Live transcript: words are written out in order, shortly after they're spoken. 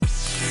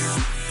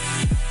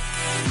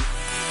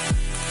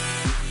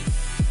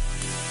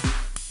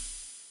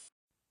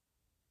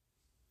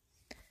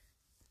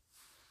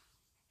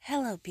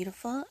Hello,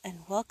 beautiful,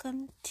 and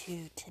welcome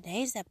to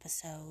today's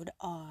episode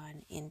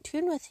on In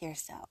Tune with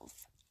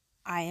Yourself.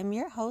 I am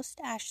your host,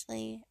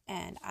 Ashley,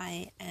 and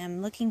I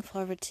am looking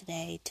forward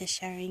today to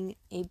sharing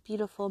a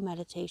beautiful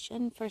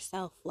meditation for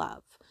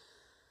self-love.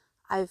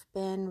 I've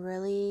been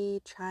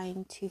really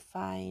trying to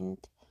find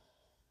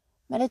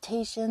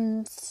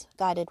meditations,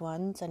 guided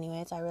ones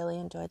anyways. I really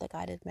enjoy the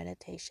guided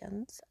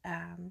meditations.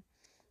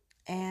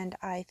 And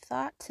I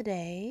thought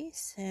today,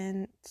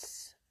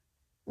 since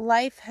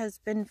life has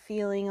been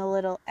feeling a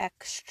little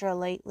extra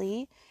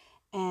lately,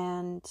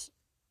 and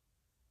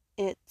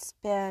it's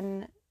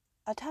been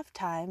a tough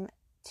time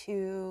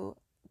to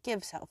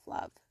give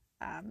self-love.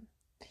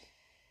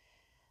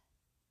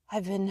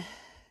 I've been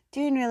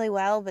doing really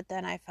well, but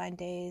then I find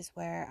days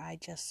where I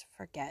just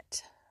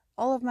forget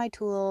all of my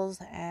tools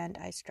and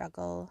I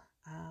struggle.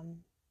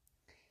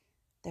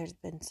 There's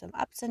been some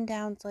ups and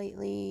downs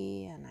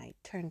lately, and I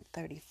turned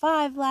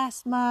 35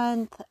 last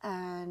month,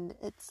 and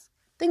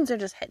things are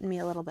just hitting me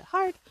a little bit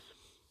hard.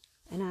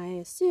 And I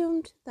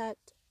assumed that,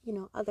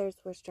 others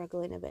were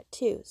struggling a bit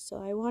too.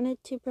 So I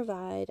wanted to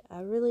provide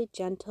a really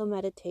gentle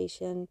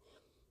meditation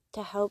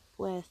to help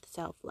with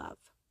self-love.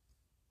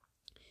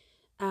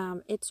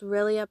 It's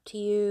really up to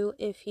you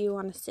if you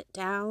want to sit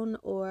down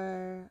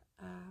or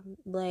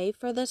lay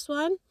for this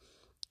one.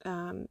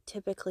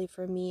 Typically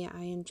for me,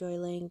 I enjoy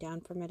laying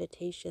down for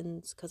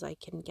meditations because I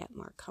can get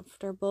more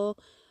comfortable.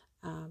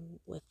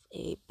 With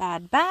a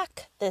bad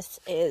back, this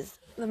is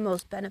the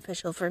most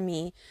beneficial for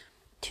me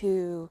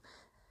to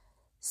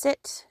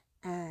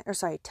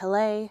to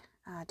lay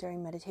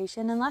during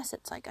meditation, unless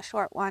it's like a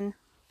short one,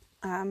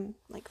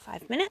 like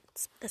 5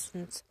 minutes. This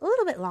one's a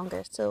little bit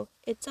longer, so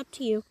it's up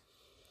to you.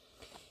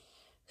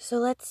 So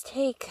let's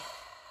take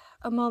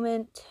a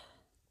moment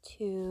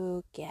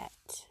to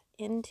get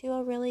into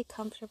a really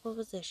comfortable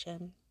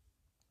position,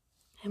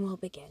 and we'll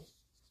begin.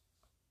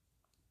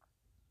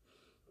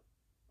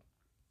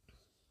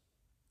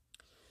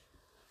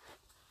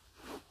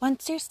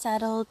 Once you're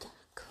settled,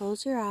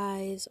 close your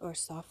eyes or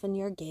soften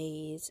your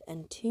gaze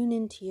and tune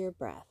into your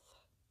breath.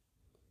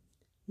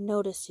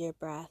 Notice your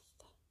breath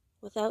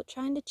without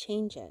trying to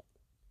change it,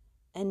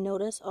 and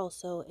notice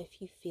also if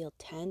you feel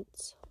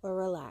tense or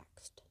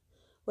relaxed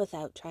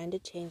without trying to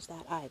change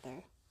that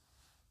either.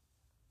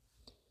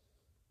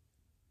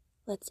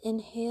 Let's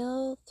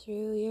inhale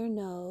through your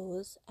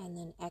nose and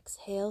then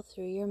exhale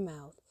through your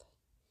mouth.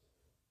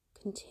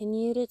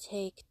 Continue to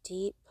take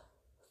deep,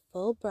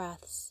 full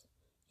breaths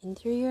in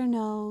through your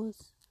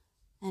nose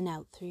and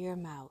out through your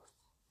mouth.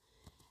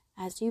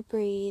 As you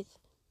breathe,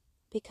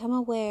 become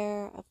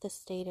aware of the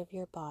state of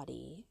your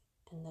body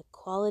and the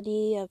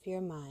quality of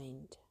your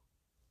mind.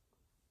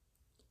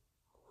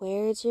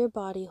 Where is your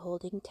body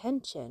holding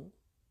tension?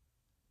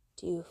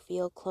 Do you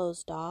feel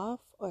closed off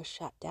or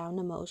shut down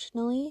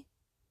emotionally?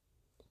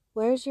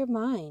 Where is your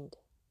mind?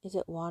 Is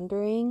it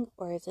wandering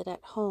or is it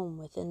at home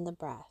within the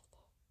breath?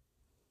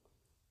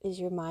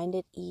 Is your mind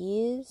at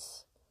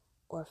ease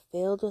or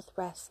filled with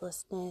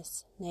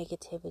restlessness,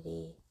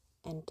 negativity,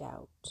 and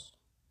doubt?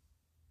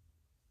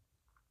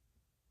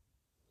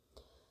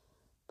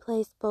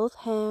 Place both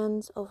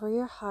hands over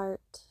your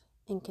heart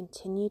and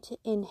continue to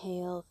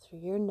inhale through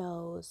your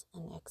nose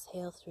and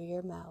exhale through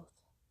your mouth.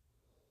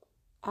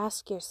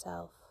 Ask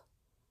yourself,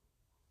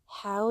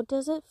 how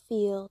does it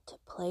feel to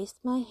place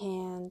my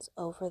hands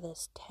over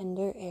this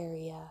tender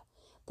area,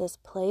 this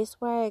place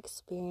where I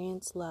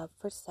experience love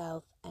for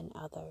self and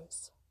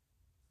others?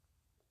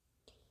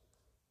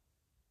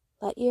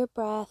 Let your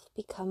breath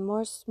become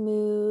more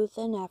smooth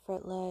and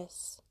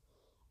effortless,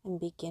 and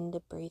begin to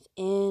breathe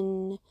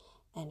in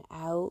and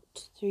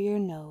out through your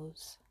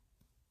nose.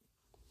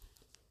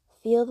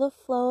 Feel the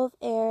flow of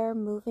air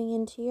moving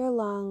into your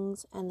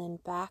lungs and then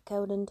back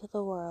out into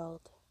the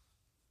world.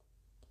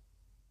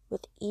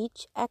 With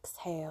each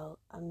exhale,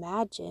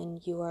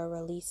 imagine you are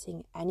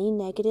releasing any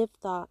negative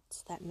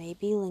thoughts that may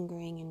be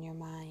lingering in your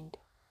mind.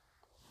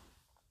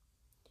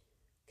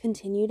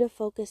 Continue to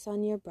focus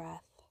on your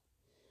breath.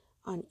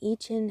 On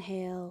each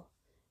inhale,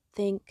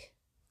 think,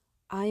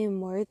 I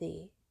am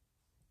worthy.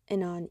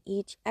 And on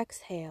each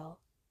exhale,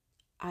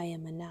 I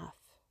am enough.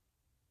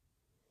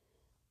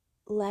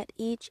 Let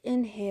each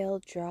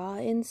inhale draw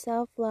in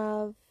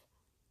self-love,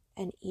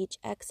 and each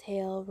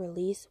exhale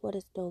release what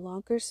is no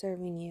longer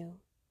serving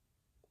you.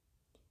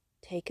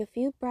 Take a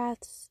few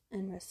breaths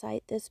and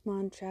recite this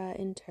mantra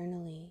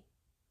internally.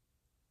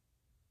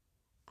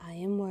 I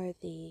am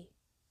worthy.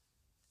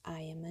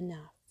 I am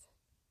enough.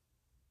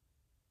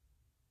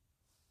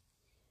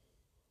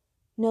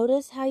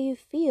 Notice how you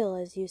feel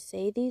as you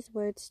say these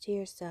words to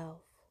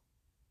yourself.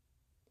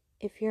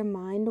 If your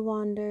mind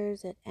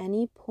wanders at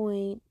any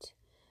point,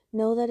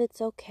 know that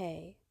it's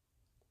okay.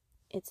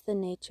 It's the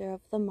nature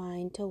of the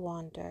mind to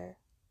wander.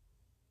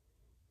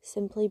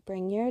 Simply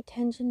bring your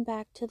attention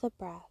back to the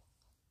breath.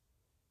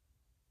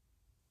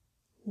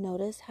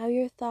 Notice how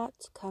your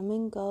thoughts come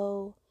and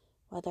go,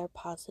 whether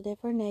positive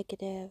or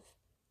negative,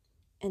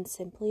 and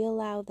simply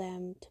allow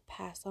them to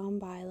pass on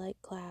by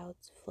like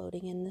clouds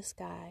floating in the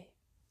sky.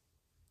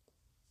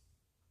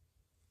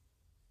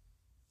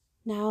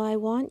 Now I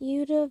want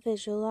you to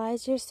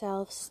visualize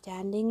yourself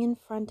standing in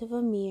front of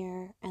a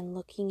mirror and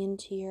looking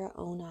into your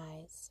own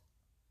eyes.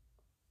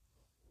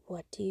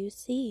 What do you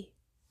see?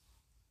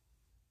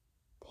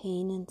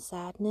 Pain and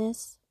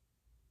sadness?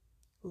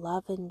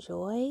 Love and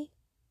joy?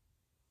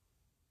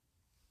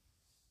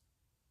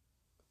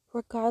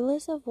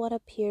 Regardless of what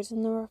appears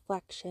in the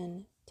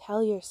reflection,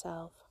 tell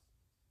yourself,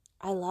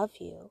 I love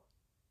you.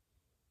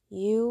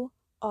 You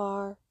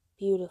are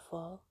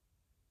beautiful,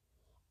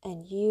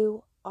 and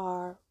you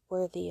are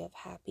worthy of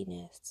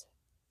happiness.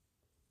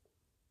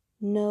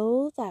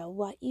 Know that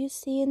what you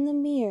see in the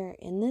mirror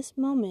in this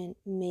moment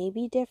may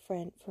be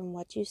different from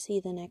what you see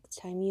the next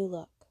time you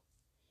look.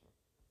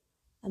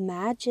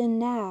 Imagine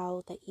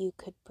now that you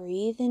could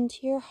breathe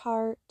into your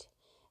heart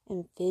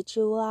and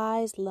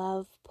visualize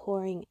love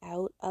pouring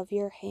out of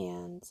your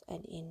hands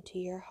and into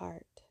your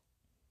heart.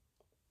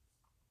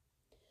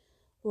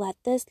 Let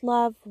this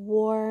love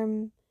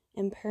warm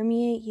and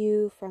permeate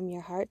you from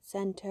your heart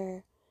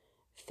center,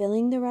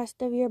 filling the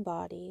rest of your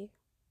body.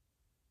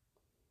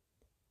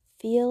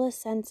 Feel a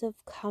sense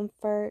of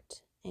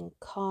comfort and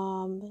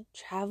calm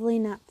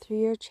traveling up through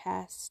your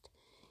chest,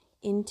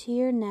 into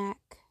your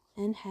neck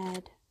and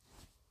head,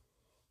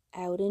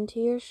 out into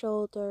your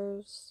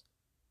shoulders,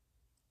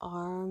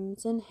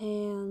 arms and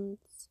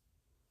hands,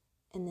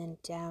 and then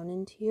down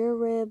into your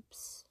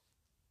ribs,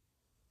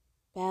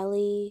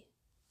 belly,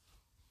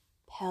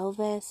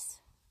 pelvis,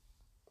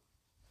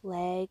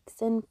 legs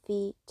and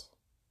feet.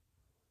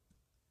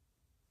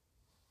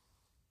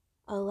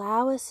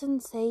 Allow a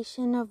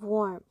sensation of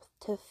warmth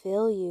to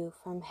fill you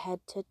from head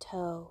to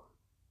toe.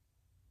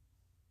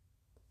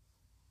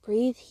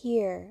 Breathe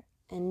here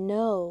and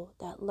know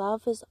that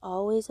love is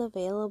always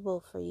available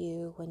for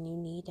you when you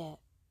need it.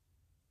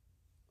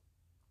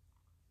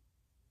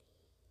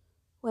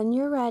 When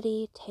you're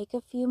ready, take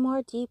a few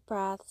more deep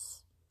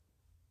breaths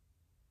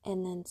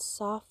and then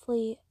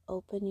softly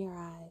open your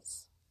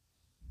eyes.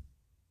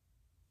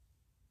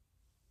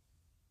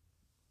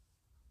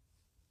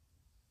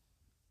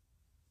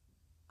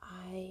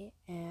 I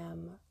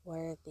am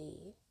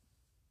worthy.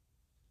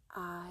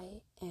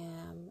 I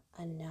am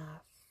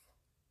enough.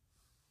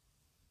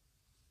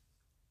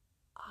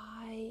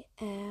 I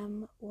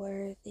am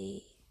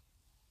worthy.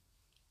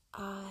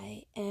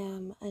 I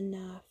am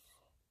enough.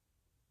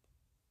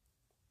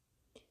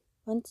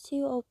 Once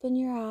you open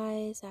your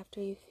eyes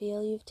after you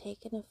feel you've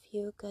taken a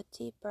few good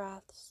deep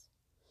breaths,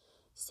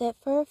 sit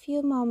for a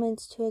few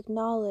moments to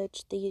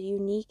acknowledge the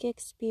unique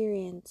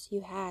experience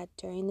you had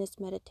during this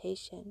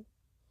meditation.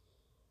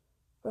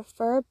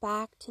 Refer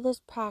back to this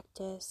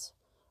practice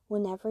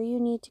whenever you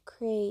need to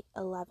create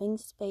a loving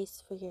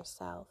space for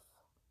yourself.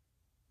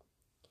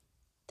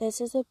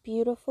 This is a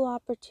beautiful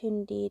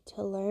opportunity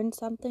to learn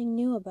something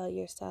new about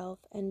yourself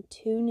and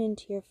tune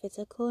into your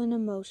physical and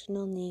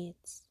emotional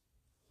needs.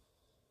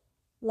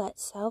 Let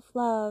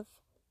self-love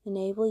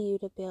enable you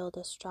to build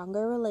a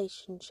stronger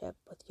relationship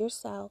with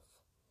yourself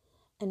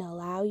and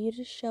allow you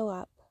to show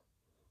up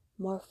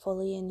more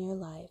fully in your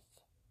life.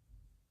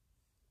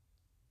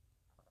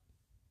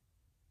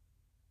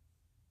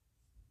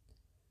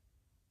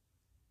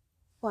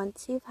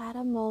 Once you've had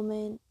a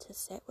moment to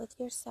sit with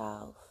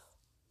yourself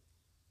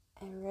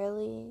and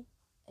really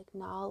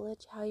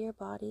acknowledge how your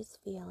body's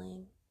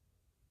feeling,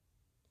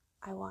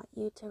 I want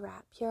you to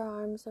wrap your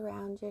arms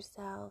around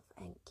yourself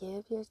and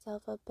give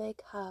yourself a big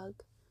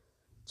hug,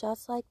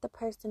 just like the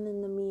person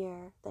in the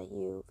mirror that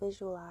you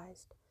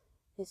visualized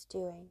is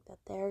doing, that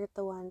they're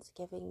the ones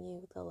giving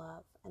you the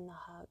love and the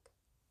hug.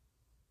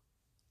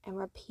 And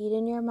repeat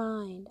in your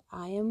mind,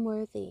 I am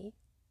worthy,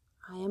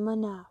 I am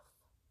enough,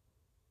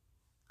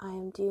 I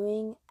am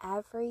doing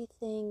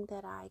everything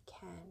that I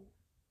can,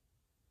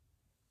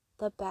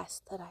 the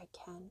best that I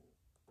can.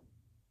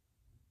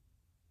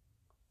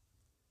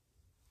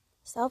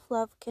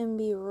 Self-love can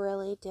be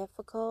really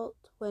difficult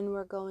when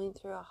we're going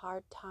through a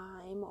hard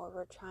time or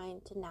we're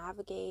trying to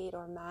navigate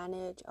or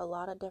manage a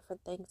lot of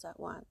different things at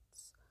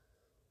once.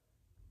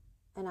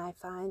 And I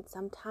find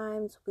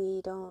sometimes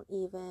we don't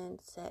even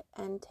sit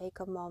and take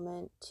a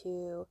moment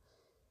to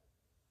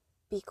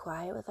be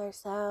quiet with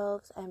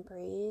ourselves and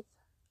breathe.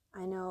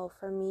 I know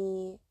for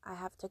me, I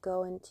have to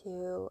go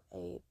into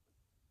a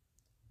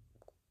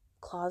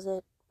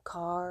closet,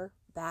 car,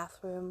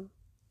 bathroom,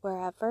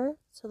 wherever,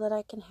 so that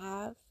I can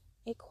have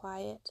a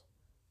quiet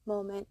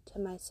moment to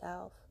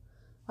myself.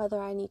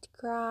 Whether I need to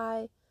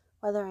cry,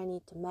 whether I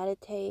need to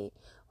meditate,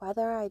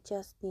 whether I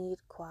just need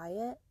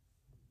quiet,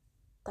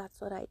 that's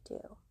what I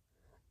do.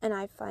 And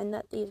I find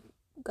that these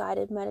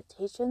guided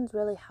meditations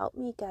really help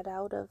me get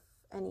out of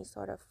any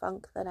sort of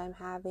funk that I'm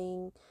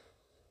having,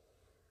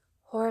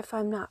 or if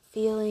I'm not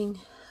feeling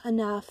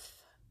enough,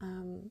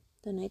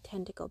 then I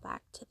tend to go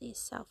back to these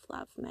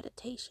self-love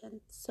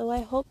meditations. So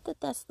I hope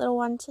that this little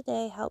one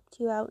today helped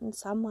you out in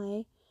some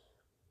way.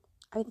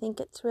 I think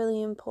it's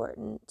really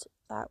important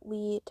that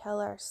we tell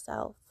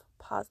ourselves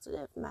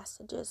positive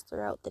messages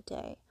throughout the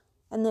day.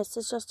 And this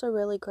is just a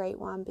really great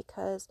one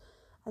because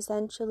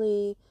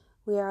essentially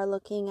we are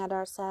looking at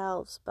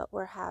ourselves, but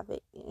we're having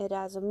it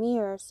as a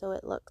mirror, so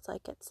it looks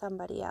like it's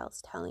somebody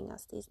else telling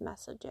us these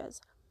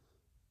messages.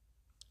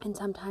 And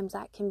sometimes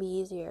that can be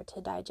easier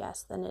to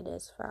digest than it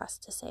is for us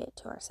to say it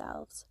to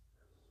ourselves.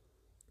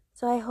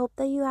 So I hope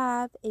that you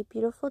have a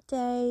beautiful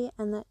day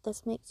and that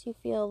this makes you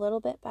feel a little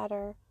bit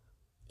better.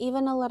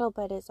 Even a little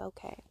bit is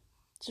okay.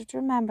 Just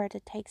remember to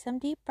take some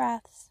deep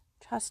breaths,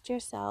 trust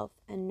yourself,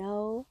 and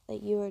know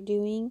that you are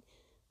doing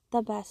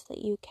the best that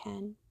you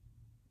can.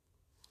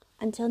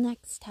 Until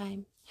next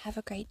time, have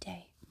a great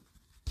day.